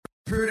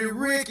Pretty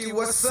Ricky,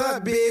 what's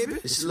up, baby?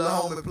 It's your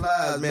little homie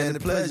Plies, man. The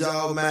pleasure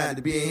all mine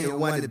to be in here.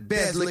 One of the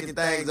best looking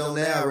things on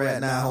the air right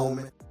now,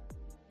 homie.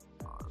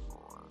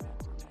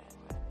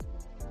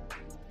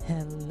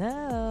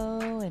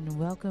 Hello, and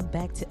welcome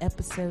back to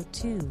episode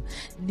 2,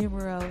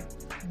 numero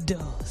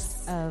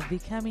dos, of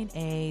Becoming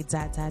a ...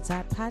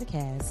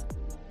 podcast.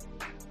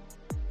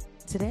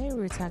 Today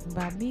we're talking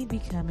about me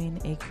becoming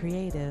a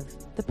creative,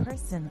 the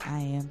person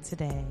I am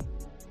today.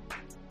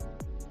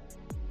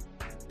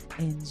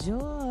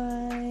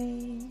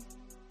 Enjoy.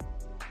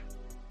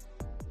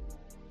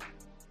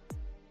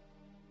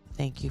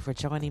 Thank you for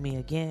joining me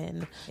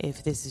again.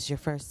 If this is your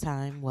first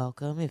time,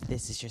 welcome. If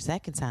this is your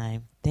second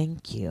time,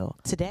 thank you.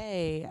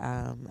 Today,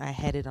 I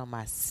had it on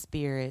my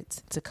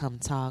spirit to come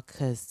talk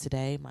because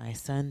today my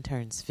son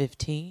turns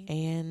 15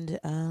 and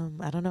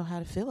I don't know how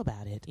to feel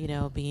about it. You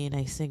know, being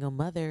a single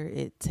mother,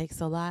 it takes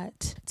a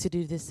lot to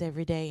do this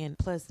every day, and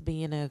plus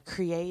being a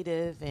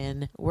creative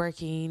and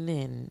working,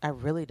 and I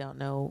really don't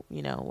know,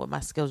 what my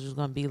schedule is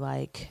going to be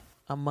like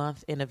a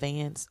month in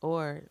advance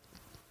or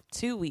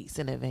 2 weeks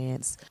in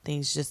advance.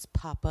 Things just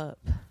pop up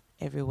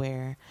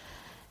everywhere,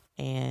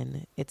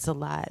 and it's a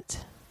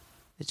lot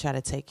to try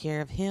to take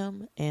care of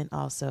him and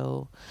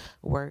also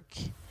work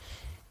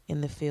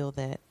in the field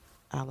that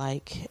I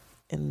like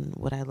and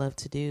what I love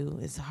to do.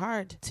 It's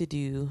hard to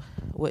do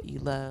what you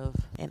love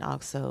and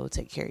also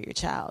take care of your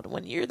child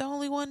when you're the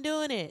only one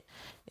doing it.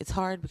 It's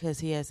hard because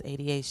he has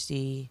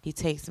ADHD. He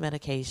takes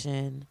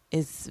medication.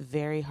 It's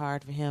very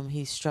hard for him.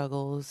 He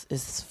struggles.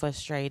 It's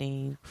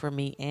frustrating for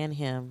me and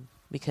him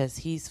because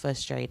he's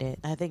frustrated.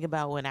 I think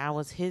about when I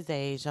was his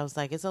age, I was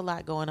like, it's a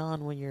lot going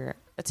on when you're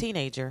a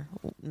teenager,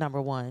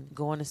 number one.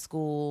 Going to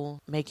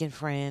school, making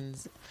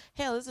friends.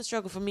 Hell, it's a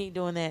struggle for me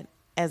doing that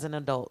as an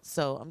adult.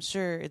 So I'm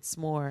sure it's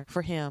more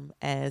for him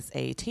as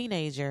a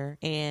teenager.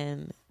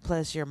 And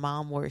plus your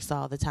mom works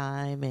all the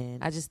time.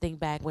 And I just think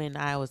back when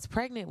I was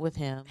pregnant with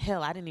him.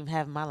 Hell, I didn't even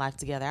have my life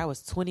together. I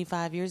was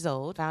 25 years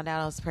old. Found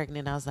out I was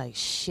pregnant. I was like,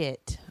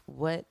 shit,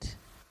 what?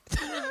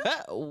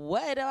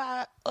 What?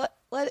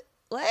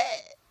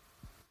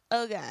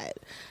 Oh God,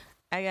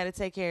 I gotta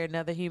take care of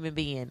another human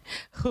being.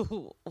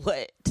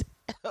 What?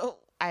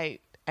 I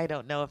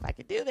don't know if I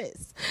can do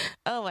this.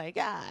 Oh my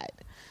God.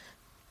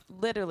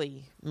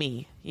 Literally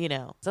me,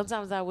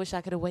 Sometimes I wish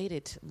I could have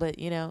waited, but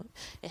it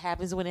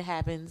happens when it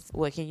happens.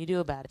 What can you do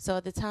about it? So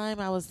at the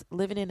time I was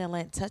living in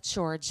Atlanta,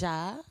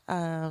 Georgia,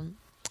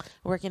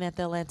 working at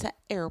the Atlanta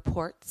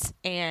airport,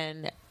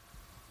 and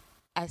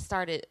I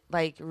started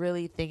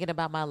really thinking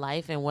about my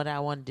life and what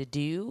I wanted to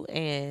do.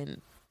 And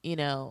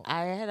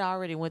I had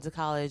already went to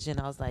college, and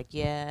I was like,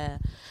 yeah,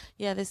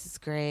 this is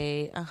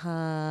great.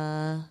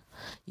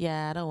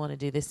 Yeah, I don't want to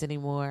do this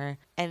anymore.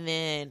 And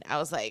then I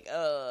was like,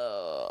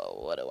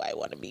 oh, what do I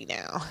want to be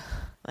now?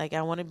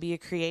 I want to be a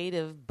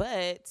creative,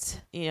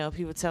 but,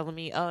 people telling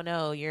me, oh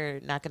no,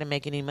 you're not going to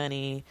make any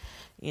money,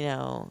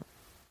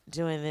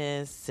 doing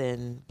this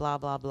and blah,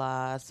 blah,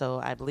 blah. So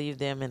I believed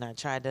them, and I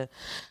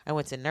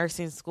went to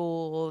nursing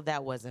school.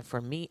 That wasn't for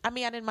me. I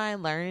mean, I didn't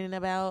mind learning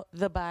about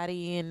the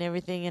body and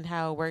everything and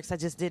how it works. I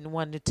just didn't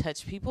want to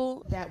touch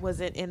people. That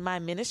wasn't in my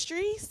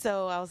ministry.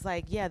 So I was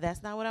like, yeah,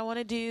 that's not what I want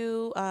to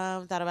do.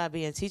 Thought about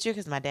being a teacher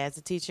because my dad's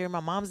a teacher.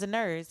 My mom's a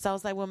nurse. So I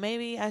was like, well,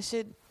 maybe I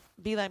should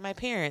be like my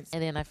parents.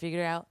 And then I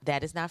figured out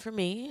that is not for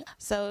me.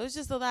 So it was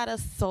just a lot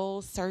of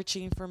soul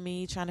searching for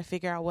me, trying to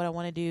figure out what I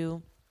want to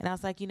do. And I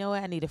was like, you know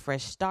what? I need a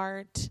fresh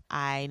start.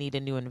 I need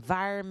a new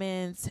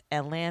environment.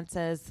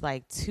 Atlanta's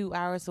 2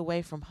 hours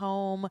away from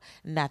home,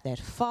 not that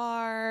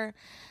far.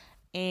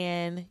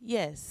 And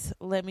yes,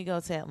 let me go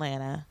to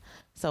Atlanta.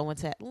 So I went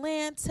to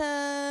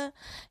Atlanta.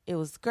 It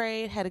was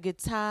great. Had a good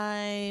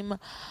time,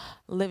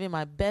 living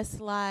my best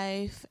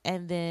life.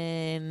 And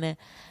then a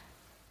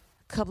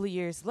couple of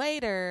years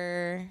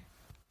later,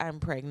 I'm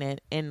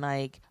pregnant and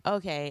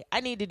okay, I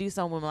need to do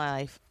something with my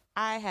life.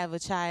 I have a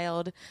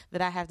child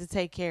that I have to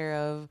take care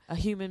of, a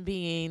human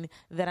being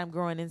that I'm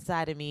growing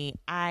inside of me.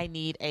 I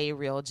need a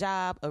real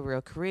job, a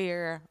real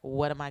career.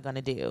 What am I going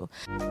to do?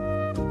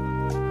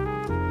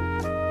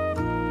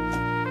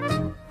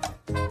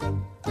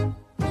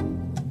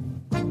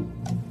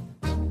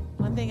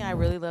 One thing I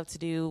really loved to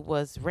do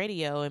was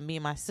radio, and me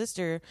and my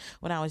sister,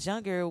 when I was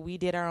younger, we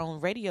did our own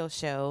radio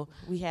show.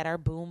 We had our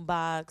boom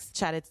box,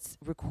 try to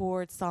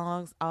record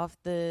songs off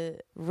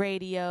the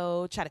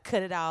radio, try to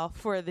cut it off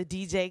before the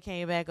DJ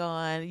came back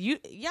on.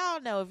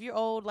 Y'all know, if you're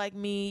old like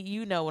me,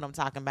 you know what I'm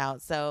talking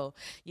about. So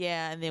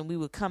yeah, and then we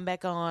would come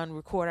back on,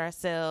 record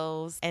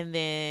ourselves, and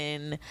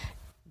then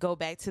go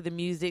back to the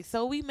music.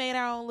 So we made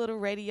our own little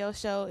radio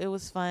show. It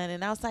was fun.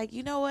 And I was like,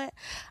 you know what?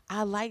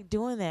 I like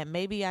doing that.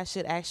 Maybe I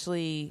should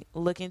actually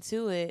look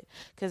into it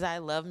because I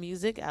love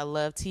music. I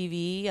love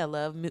TV. I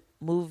love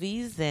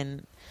movies.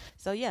 And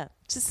so, yeah,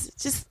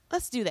 just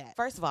let's do that.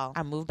 First of all,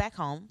 I moved back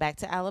home, back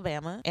to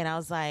Alabama. And I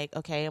was like,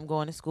 okay, I'm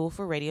going to school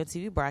for radio and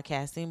TV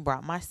broadcasting.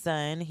 Brought my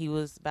son. He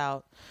was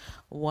about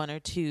 1 or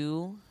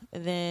 2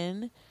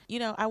 then.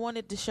 I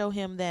wanted to show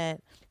him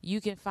that you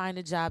can find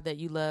a job that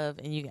you love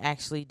and you can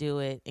actually do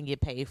it and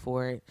get paid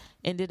for it.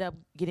 Ended up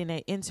getting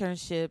an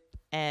internship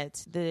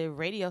at the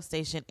radio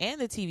station and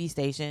the TV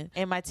station.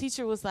 And my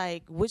teacher was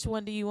like, which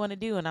one do you want to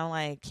do? And I'm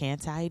like,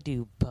 can't I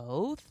do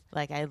both?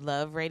 Like, I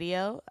love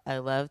radio. I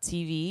love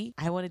TV.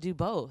 I want to do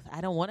both.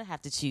 I don't want to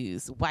have to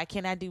choose. Why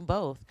can't I do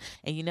both?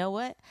 And you know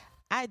what?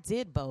 I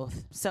did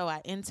both. So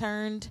I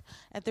interned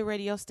at the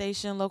radio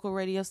station, local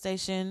radio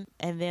station.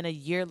 And then a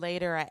year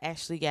later, I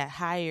actually got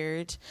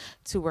hired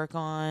to work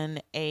on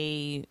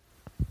a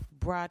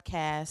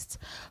broadcast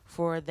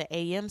for the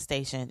AM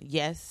station.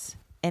 Yes,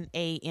 an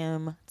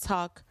AM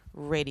talk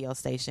radio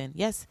station.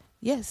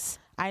 Yes.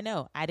 I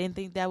know. I didn't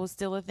think that was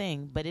still a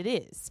thing, but it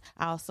is.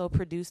 I also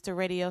produced a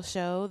radio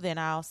show. Then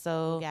I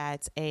also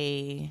got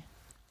a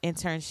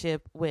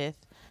internship with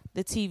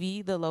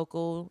the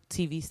local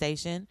TV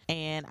station,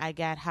 and I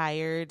got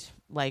hired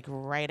like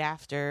right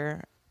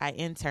after I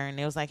interned.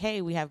 It was like,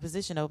 hey, we have a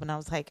position open. I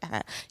was like,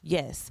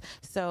 yes.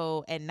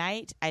 So at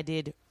night I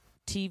did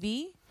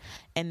TV,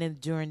 and then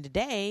during the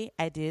day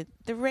I did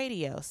the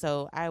radio.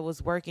 So I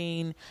was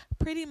working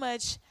pretty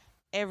much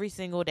every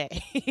single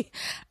day.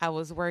 I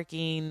was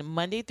working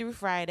Monday through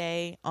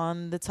Friday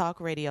on the talk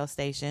radio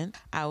station.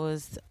 I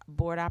was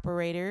board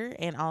operator,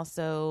 and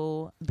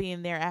also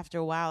being there after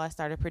a while, I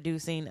started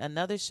producing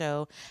another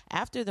show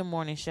after the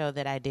morning show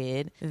that I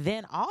did.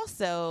 Then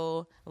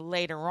also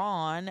later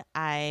on,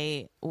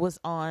 I was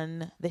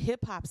on the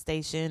hip hop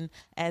station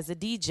as a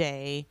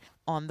DJ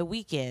on the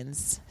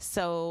weekends.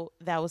 So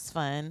that was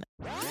fun.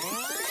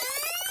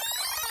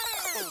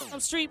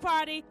 Street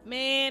party,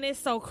 man, it's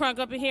so crunk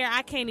up in here.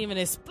 I can't even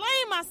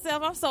explain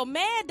myself. I'm so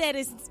mad that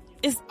it's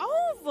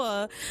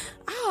over.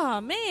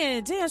 Oh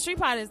man, damn, street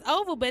party is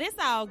over, but it's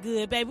all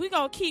good, baby. We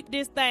gonna keep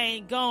this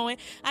thing going.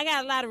 I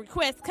got a lot of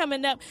requests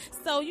coming up,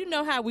 so you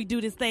know how we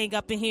do this thing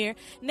up in here.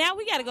 Now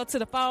we gotta go to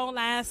the phone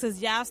lines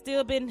because y'all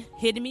still been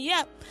hitting me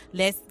up.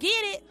 Let's get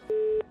it.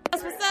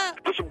 What's up?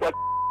 This your boy.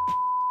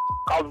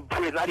 I was in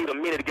prison. I need a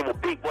minute to give a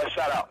big boy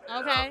shout out.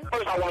 Okay.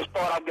 First, I want to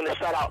start off giving a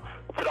shout out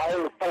to the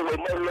whole four-way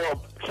mother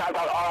love. Shout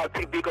out to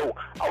RP Big O.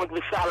 I want to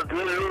give a shout out to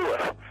Lil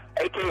Lewis,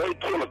 a.k.a.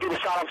 Killer. Give a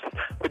shout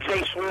out to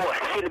Jay Swan,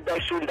 City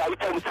Back Shooting. You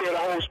told me to tell the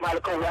whole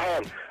Smiley Cove what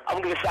happened.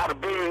 I'm going to give a shout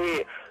out to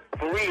Bearhead.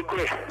 For real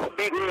quick,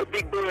 big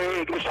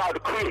Bearhead. Give a shout out to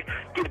Chris.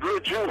 Give a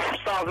good juice from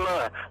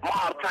Southland,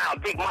 Mob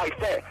Town, Big Mike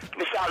Fat.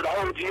 Give a shout out to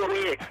the whole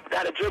GON.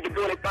 Got a Georgia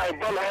doing their thing.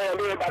 Birmingham,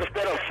 everybody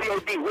stand up.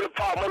 COD, with a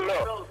part of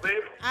love. All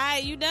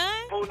right, you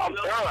done? I'm done.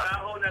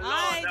 All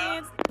right,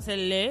 then.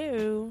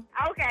 Hello.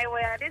 Okay,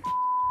 well, this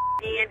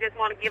again, just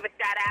want to give a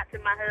shout out to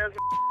my husband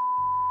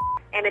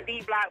and the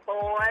D Block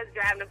boys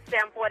driving them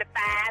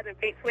 745s, and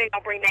Big Twig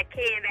gonna bring that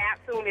can out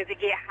soon as it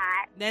get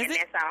hot. That's and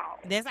it? That's all.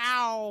 That's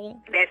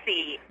all. That's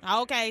it.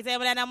 Okay, tell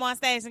me that I'm on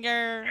station,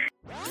 girl.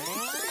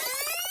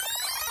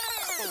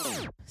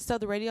 So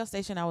the radio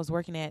station I was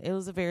working at, it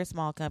was a very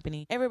small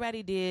company.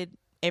 Everybody did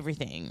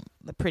everything,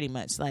 pretty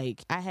much.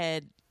 Like, I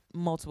had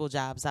multiple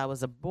jobs. I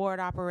was a board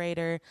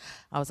operator.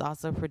 I was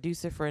also a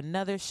producer for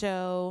another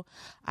show.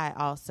 I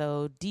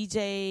also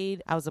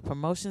DJ'd. I was a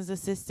promotions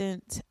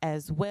assistant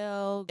as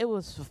well. It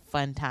was a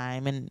fun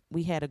time, and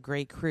we had a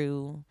great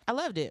crew. I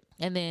loved it.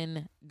 And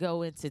then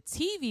go into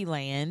TV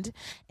land,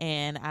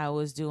 and I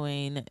was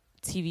doing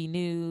TV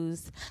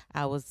news.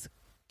 I was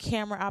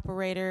camera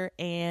operator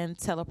and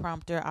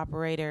teleprompter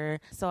operator.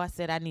 So I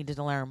said I needed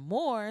to learn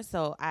more.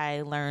 So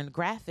I learned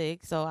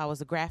graphics. So I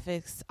was a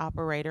graphics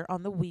operator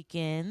on the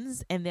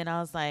weekends. And then I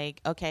was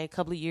like, okay, a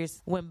couple of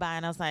years went by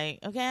and I was like,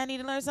 okay, I need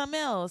to learn something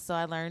else. So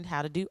I learned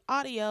how to do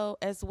audio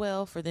as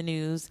well for the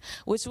news,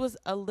 which was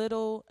a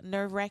little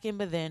nerve wracking,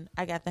 but then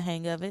I got the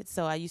hang of it.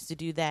 So I used to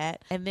do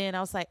that. And then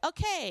I was like,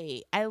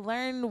 okay, I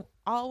learned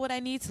all what I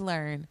need to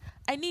learn.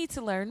 I need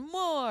to learn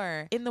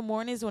more. In the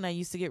mornings when I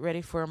used to get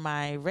ready for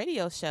my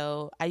radio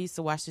show, I used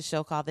to watch the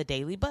show called The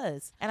Daily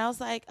Buzz. And I was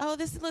like, oh,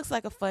 this looks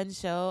like a fun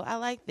show. I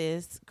like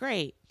this.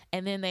 Great.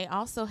 And then they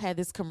also had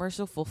this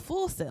commercial for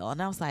Full Sail. And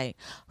I was like,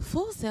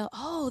 Full Sail?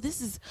 Oh,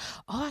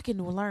 I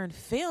can learn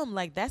film.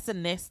 Like, that's the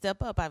next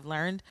step up. I've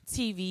learned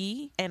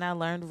TV and I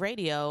learned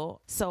radio.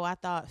 So I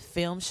thought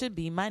film should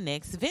be my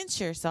next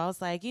venture. So I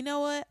was like, you know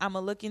what? I'm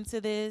going to look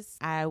into this.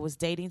 I was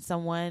dating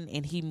someone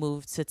and he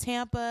moved to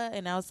Tampa.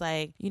 And I was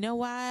like, you know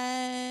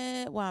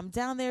what? While I'm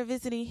down there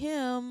visiting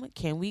him,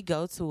 can we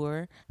go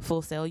tour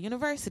Full Sail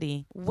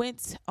University?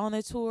 Went on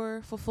a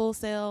tour for Full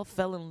Sail,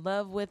 fell in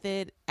love with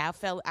it.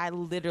 I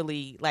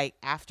literally, like,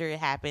 after it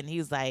happened, he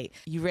was like,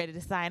 you ready to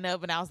sign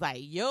up? And I was like,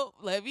 yup,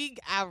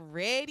 I'm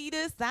ready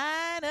to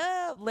sign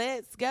up.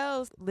 Let's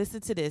go.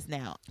 Listen to this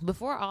now.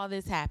 Before all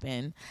this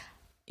happened,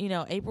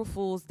 April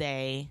Fool's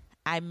Day,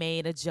 I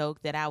made a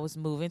joke that I was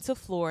moving to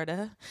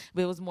Florida,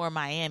 but it was more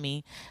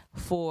Miami,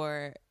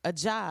 for a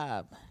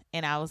job.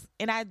 And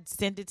I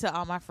sent it to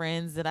all my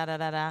friends,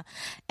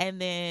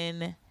 and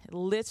then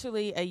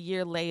literally a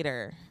year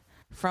later,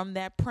 from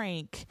that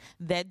prank,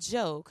 that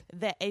joke,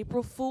 that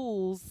April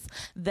Fool's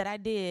that I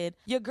did,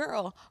 your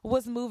girl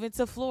was moving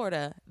to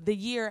Florida the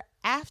year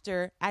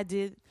after I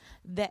did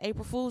that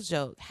April Fool's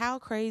joke. How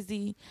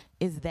crazy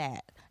is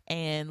that?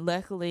 And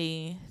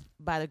luckily,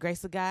 by the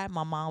grace of God,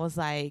 my mom was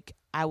like,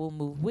 I will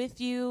move with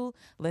you.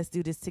 Let's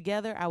do this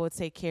together. I will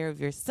take care of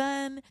your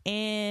son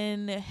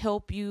and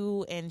help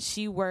you. And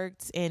she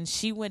worked and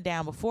she went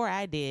down before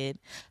I did,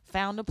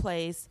 found a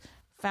place,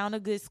 found a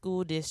good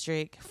school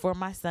district for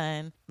my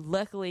son.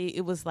 Luckily,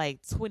 it was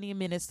like 20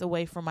 minutes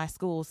away from my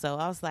school. So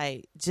I was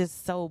like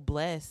just so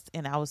blessed,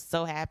 and I was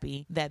so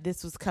happy that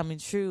this was coming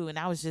true, and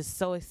I was just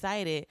so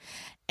excited.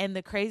 And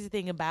the crazy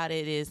thing about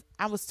it is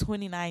I was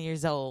 29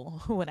 years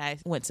old when I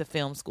went to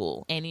film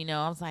school. And, you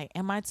know, I was like,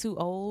 am I too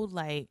old?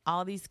 Like,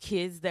 all these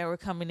kids that were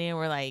coming in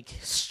were like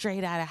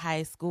straight out of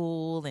high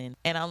school.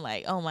 And I'm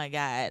like, oh my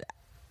God,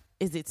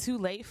 is it too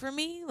late for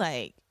me?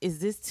 Like,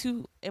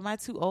 am I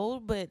too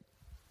old? But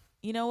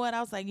you know what? I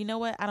was like, you know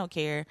what? I don't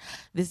care.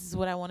 This is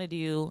what I want to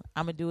do.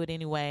 I'm going to do it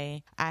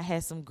anyway. I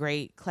had some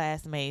great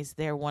classmates.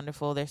 They're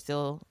wonderful. They're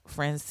still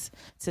friends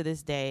to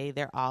this day.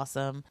 They're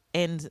awesome.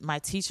 And my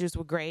teachers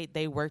were great.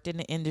 They worked in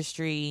the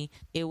industry.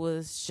 It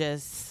was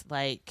just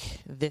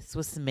like, this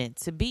was meant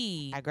to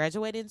be. I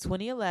graduated in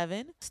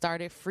 2011,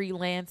 started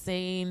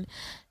freelancing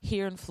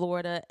here in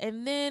Florida.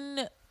 And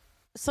then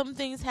some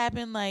things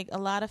happened, like a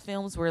lot of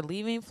films were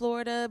leaving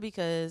Florida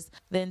because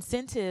the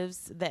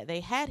incentives that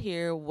they had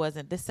here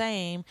wasn't the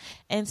same,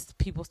 and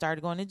people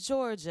started going to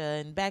Georgia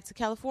and back to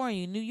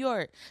California, New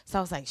York. So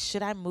I was like,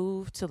 should I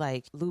move to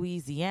like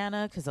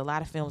Louisiana because a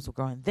lot of films were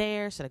going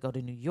there? Should I go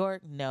to New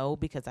York? No,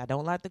 because I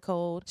don't like the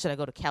cold. Should I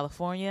go to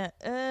California?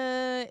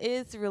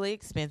 It's really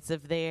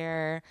expensive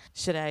there.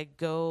 Should I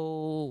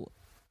go,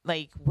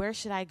 like, where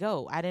should I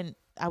go?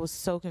 I was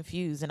so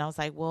confused, and I was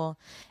like, well,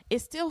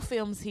 it's still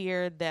films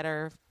here that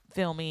are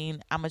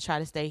filming. I'm gonna try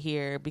to stay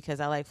here because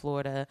I like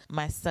Florida.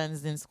 My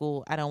son's in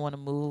school. I don't want to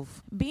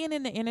move. Being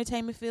in the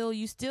entertainment field,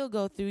 you still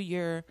go through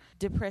your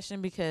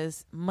depression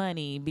because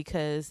money,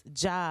 because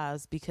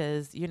jobs,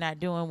 because you're not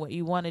doing what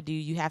you want to do.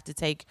 You have to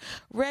take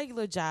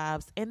regular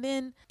jobs. And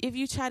then if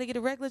you try to get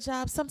a regular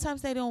job,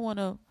 sometimes they don't want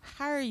to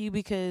hire you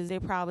because they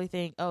probably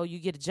think, oh, you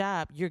get a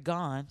job, you're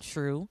gone.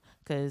 True.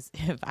 Because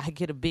if I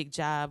get a big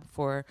job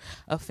for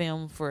a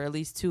film for at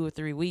least 2 or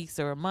 3 weeks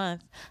or a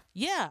month,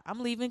 yeah,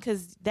 I'm leaving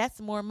because that's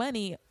more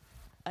money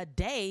a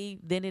day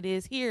than it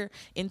is here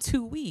in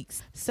 2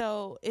 weeks.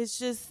 So it's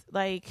just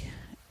like,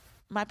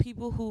 my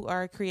people who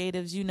are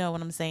creatives, you know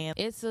what I'm saying?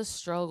 It's a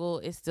struggle.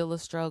 It's still a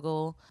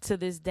struggle. To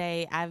this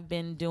day, I've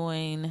been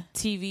doing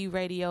TV,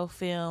 radio,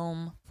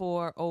 film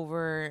for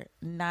over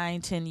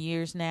 9-10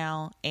 years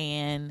now,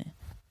 and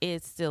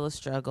it's still a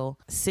struggle.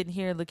 Sitting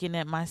here looking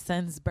at my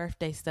son's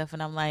birthday stuff,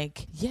 and I'm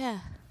like, yeah,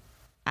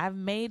 I've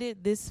made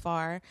it this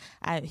far.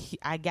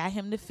 I got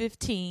him to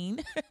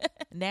 15.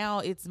 Now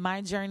it's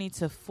my journey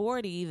to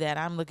 40 that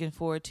I'm looking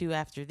forward to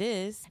after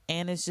this.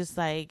 And it's just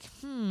like,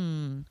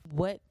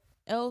 what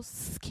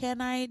else can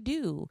I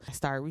do? I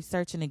start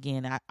researching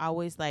again. I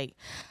always I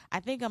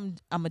think I'm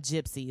a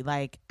gypsy.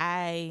 Like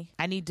I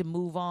need to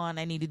move on.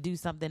 I need to do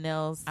something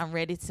else. I'm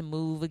ready to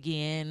move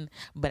again,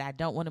 but I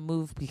don't want to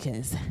move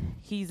because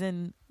he's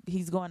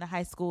going to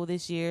high school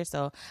this year,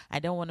 so I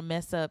don't want to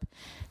mess up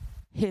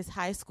his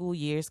high school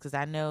years because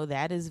I know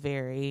that is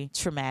very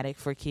traumatic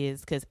for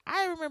kids. Because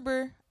I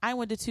remember I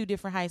went to 2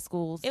 different high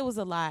schools. It was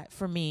a lot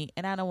for me,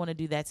 and I don't want to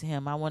do that to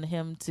him. I want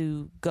him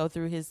to go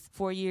through his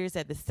 4 years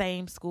at the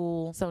same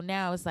school. So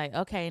now it's like,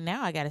 okay,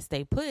 now I got to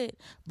stay put,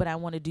 but I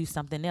want to do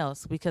something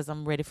else because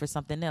I'm ready for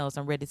something else.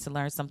 I'm ready to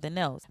learn something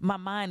else. My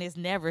mind is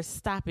never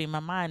stopping. My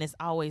mind is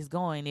always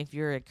going. If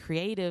you're a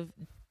creative,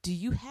 do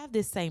you have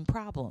this same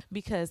problem?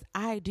 Because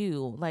I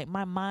do. Like,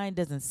 my mind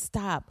doesn't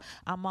stop.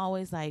 I'm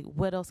always like,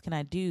 what else can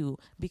I do?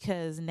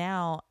 Because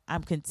now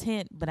I'm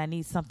content, but I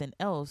need something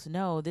else.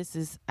 No,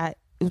 that's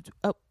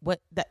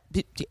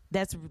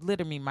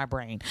literally my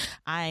brain.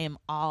 I am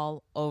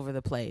all over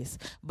the place,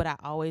 but I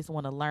always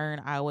want to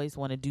learn. I always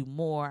want to do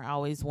more. I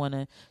always want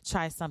to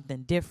try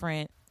something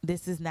different.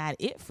 This is not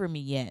it for me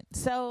yet.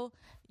 So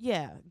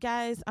yeah,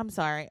 guys, I'm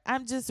sorry.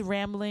 I'm just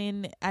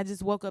rambling. I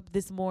just woke up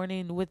this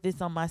morning with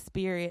this on my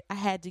spirit. I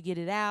had to get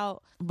it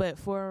out. But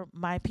for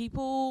my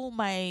people,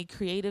 my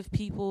creative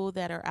people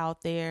that are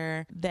out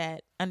there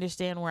that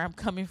understand where I'm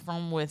coming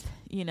from with,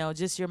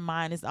 just your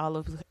mind is all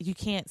of, you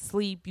can't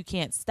sleep, you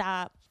can't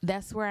stop.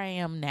 That's where I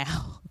am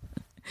now.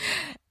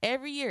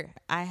 Every year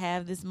I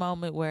have this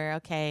moment where,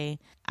 okay,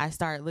 I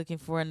start looking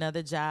for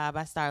another job.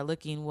 I start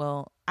looking,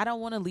 I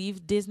don't want to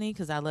leave Disney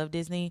because I love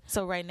Disney.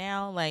 So right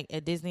now, like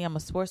at Disney, I'm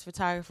a sports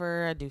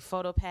photographer. I do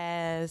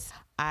PhotoPass.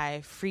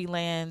 I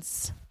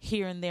freelance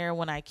here and there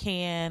when I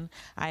can.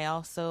 I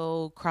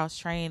also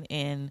cross-train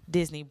in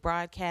Disney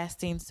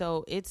broadcasting.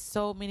 So it's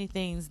so many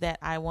things that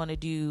I want to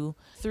do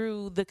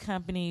through the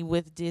company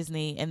with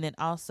Disney, and then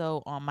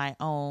also on my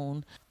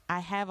own. I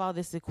have all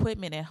this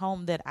equipment at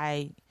home that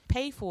I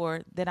pay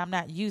for that I'm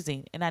not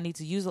using, and I need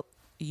to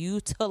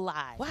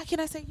utilize. Why can't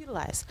I say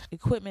utilize?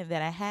 Equipment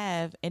that I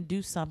have and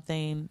do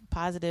something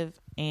positive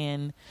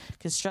and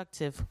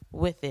constructive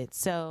with it.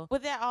 So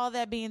with all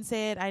that being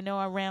said, I know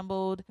I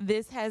rambled.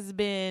 This has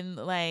been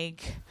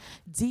like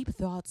Deep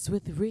Thoughts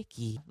with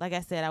Ricky. Like I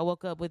said, I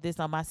woke up with this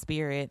on my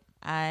spirit.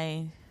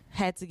 I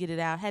had to get it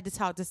out, had to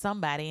talk to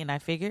somebody, and I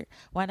figured,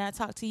 why not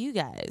talk to you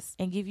guys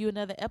and give you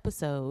another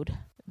episode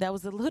that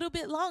was a little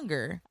bit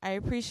longer. I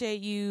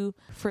appreciate you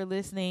for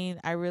listening.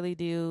 I really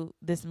do.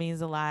 This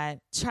means a lot.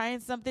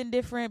 Trying something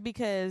different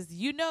because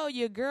you know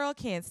your girl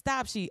can't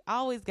stop. She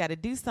always got to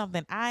do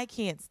something. I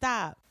can't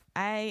stop.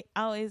 I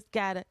always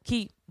got to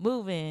keep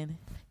moving.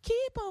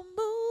 Keep on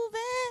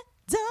moving.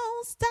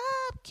 Don't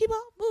stop. Keep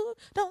on moving.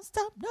 Don't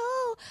stop.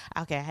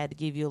 No. Okay, I had to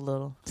give you a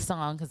little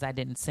song because I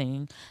didn't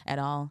sing at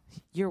all.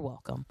 You're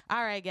welcome.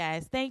 All right,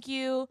 guys. Thank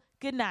you.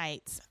 Good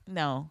night.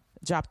 No,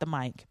 drop the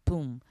mic.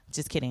 Boom.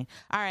 Just kidding.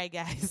 All right,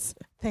 guys.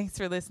 Thanks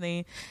for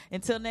listening.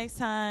 Until next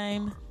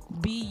time,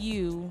 be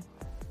you.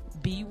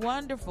 Be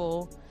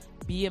wonderful.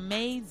 Be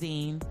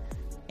amazing.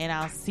 And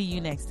I'll see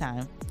you next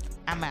time.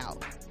 I'm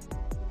out.